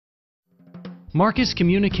Marcus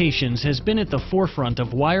Communications has been at the forefront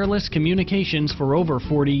of wireless communications for over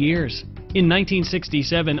 40 years. In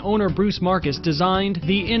 1967, owner Bruce Marcus designed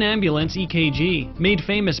the in-ambulance EKG, made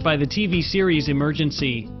famous by the TV series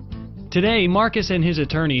Emergency. Today, Marcus and his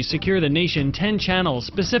attorneys secure the nation 10 channels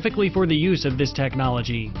specifically for the use of this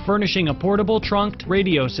technology, furnishing a portable trunked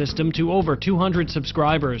radio system to over 200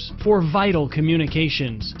 subscribers for vital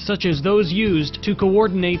communications, such as those used to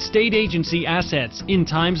coordinate state agency assets in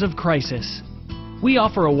times of crisis. We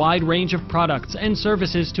offer a wide range of products and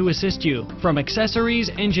services to assist you, from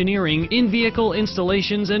accessories, engineering, in-vehicle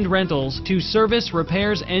installations and rentals, to service,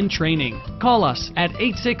 repairs, and training. Call us at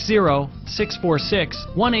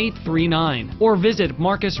 860-646-1839 or visit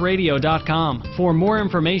marcusradio.com for more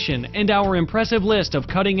information and our impressive list of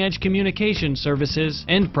cutting-edge communication services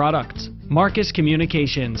and products. Marcus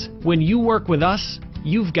Communications. When you work with us,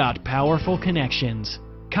 you've got powerful connections.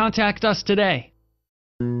 Contact us today.